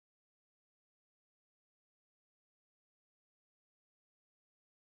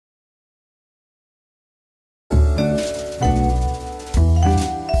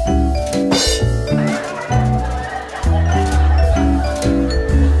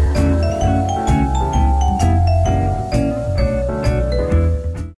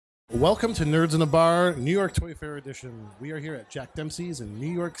Welcome to Nerds in a Bar, New York Toy Fair edition. We are here at Jack Demsey's in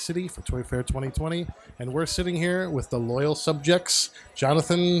New York City for Toy Fair 2020, and we're sitting here with the loyal subjects,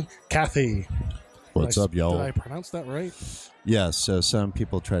 Jonathan Cathey. What's up, y'all? Did I pronounce that right? Yes, so some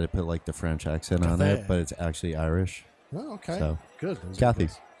people try to put like the French accent on it, but it's actually Irish. Oh, okay. So, good. Cathey.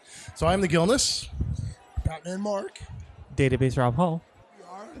 So I'm the Gilness. Batman Mark. Database Rob Hall. We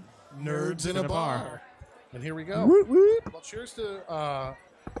are Nerds in a Bar. And here we go. Whoop, whoop. Well, cheers to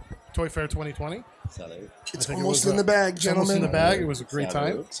Toy Fair 2020. It's almost in the bag, gentlemen. Almost in the bag. It was a great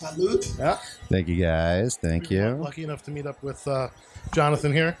time. Salute. Yeah. Thank you, guys. Thank We were you. lucky enough to meet up with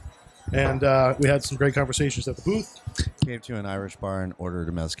Jonathan here. And we had some great conversations at the booth. Came to an Irish bar and ordered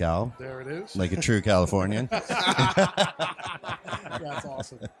a mezcal, There it is. like a true Californian. That's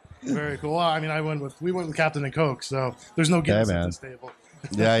awesome. Very cool. Well, I mean, we went with Captain and Coke, so there's no Guinness at man. this table.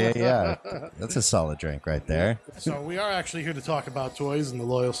 Yeah. That's a solid drink right there. So we are actually here to talk about toys and the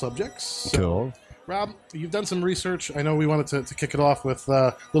loyal subjects. So, Cool. Rob, you've done some research. I know we wanted to kick it off with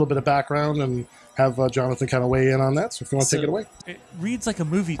a little bit of background and have Jonathan kind of weigh in on that. So if you want to take it away. It reads like a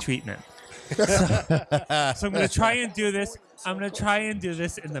movie treatment. So I'm going to try and do this. I'm going to try and do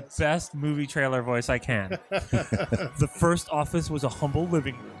this in the best movie trailer voice I can. The first office was a humble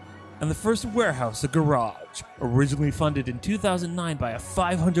living room, and the first warehouse a garage, originally funded in 2009 by a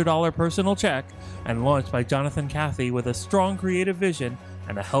 $500 personal check and launched by Jonathan Cathey with a strong creative vision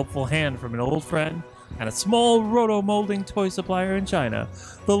and a helpful hand from an old friend and a small roto-molding toy supplier in China.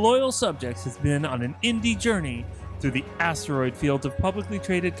 The Loyal Subjects has been on an indie journey through the asteroid fields of publicly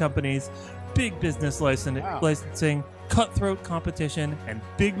traded companies, big business licensing, cutthroat competition, and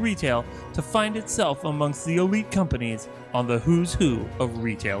big retail to find itself amongst the elite companies on the who's who of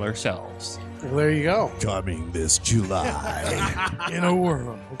retailer shelves. Well, there you go. Coming this July In a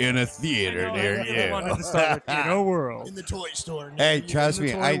world. in a theater near I wanted to start with, in a world. In the toy store. Hey, trust in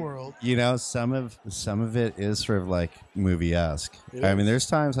the me, toy world. some of it is sort of like movie-esque. It I mean, is. there's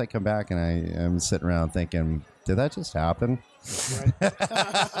times I come back and I'm sitting around thinking, did that just happen?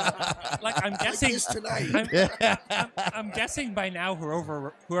 Like I'm guessing This tonight. I'm guessing by now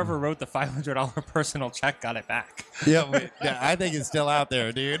whoever wrote the $500 personal check got it back. Yeah, I think it's still out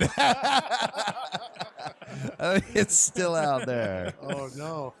there, dude. I think it's still out there. Oh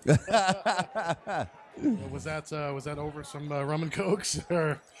no. Was that over some rum and cokes?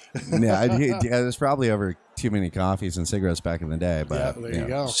 Or Yeah, it was probably over too many coffees and cigarettes back in the day, but Yeah, there you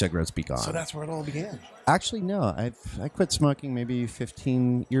go. cigarettes be gone. so that's where it all began. Actually, no, I quit smoking maybe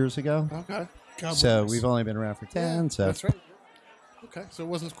 15 years ago. Okay. God So bless. we've only been around for 10. So That's right. Okay, so it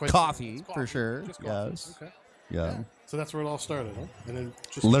wasn't quite Coffee, it's for sure, Just coffee. yes. Okay. yeah, So that's where it all started, huh? And then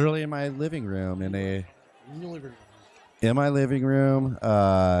just literally in my living room in your living room,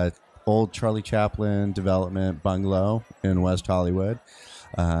 old Charlie Chaplin development bungalow in West Hollywood.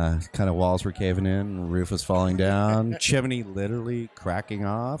 Kind of walls were caving in, roof was falling down, chimney literally cracking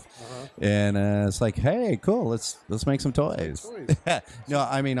off, and it's like, hey, cool, let's make some toys. toys. No,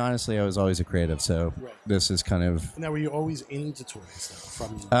 I mean honestly, I was always a creative, so Right. this is kind of Now, were you always into toys though,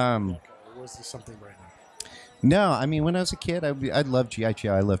 from or was this something right now? no. I mean, when I was a kid, I loved GI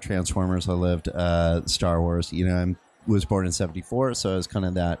Joe, I loved Transformers, I loved Star Wars. You know, I was born in '74, so I was kind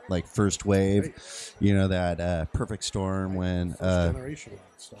of that like first wave. Right. You know, that perfect storm when First generation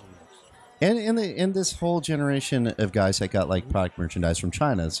Star Wars. and in this whole generation of guys that got like product merchandise from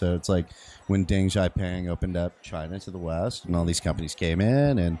China. So it's like when Deng Xiaoping opened up China to the West, and all these companies came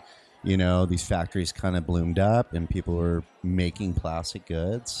in, and you know these factories kind of bloomed up, and people were making plastic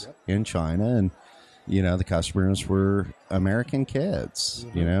goods in China, and you know the customers were American kids.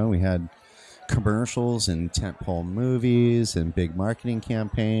 You know, we had commercials and tentpole movies and big marketing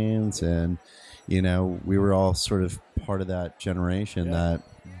campaigns, and you know we were all sort of part of that generation that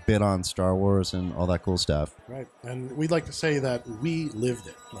bit on Star Wars and all that cool stuff. Right. And we'd like to say that we lived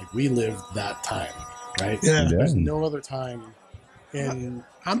it. Like, we lived that time, right? Yeah. There's no other time in...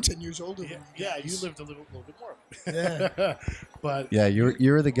 I'm 10 years older than you Yeah, you guys. lived a little bit more. Yeah. But... Yeah,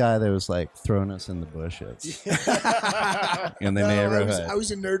 you were the guy that was like throwing us in the bushes in the No, neighborhood. I was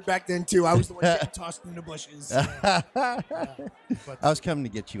a nerd back then, too. I was the one getting tossed in the bushes. I was coming to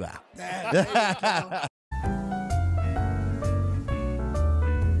get you out. There you go.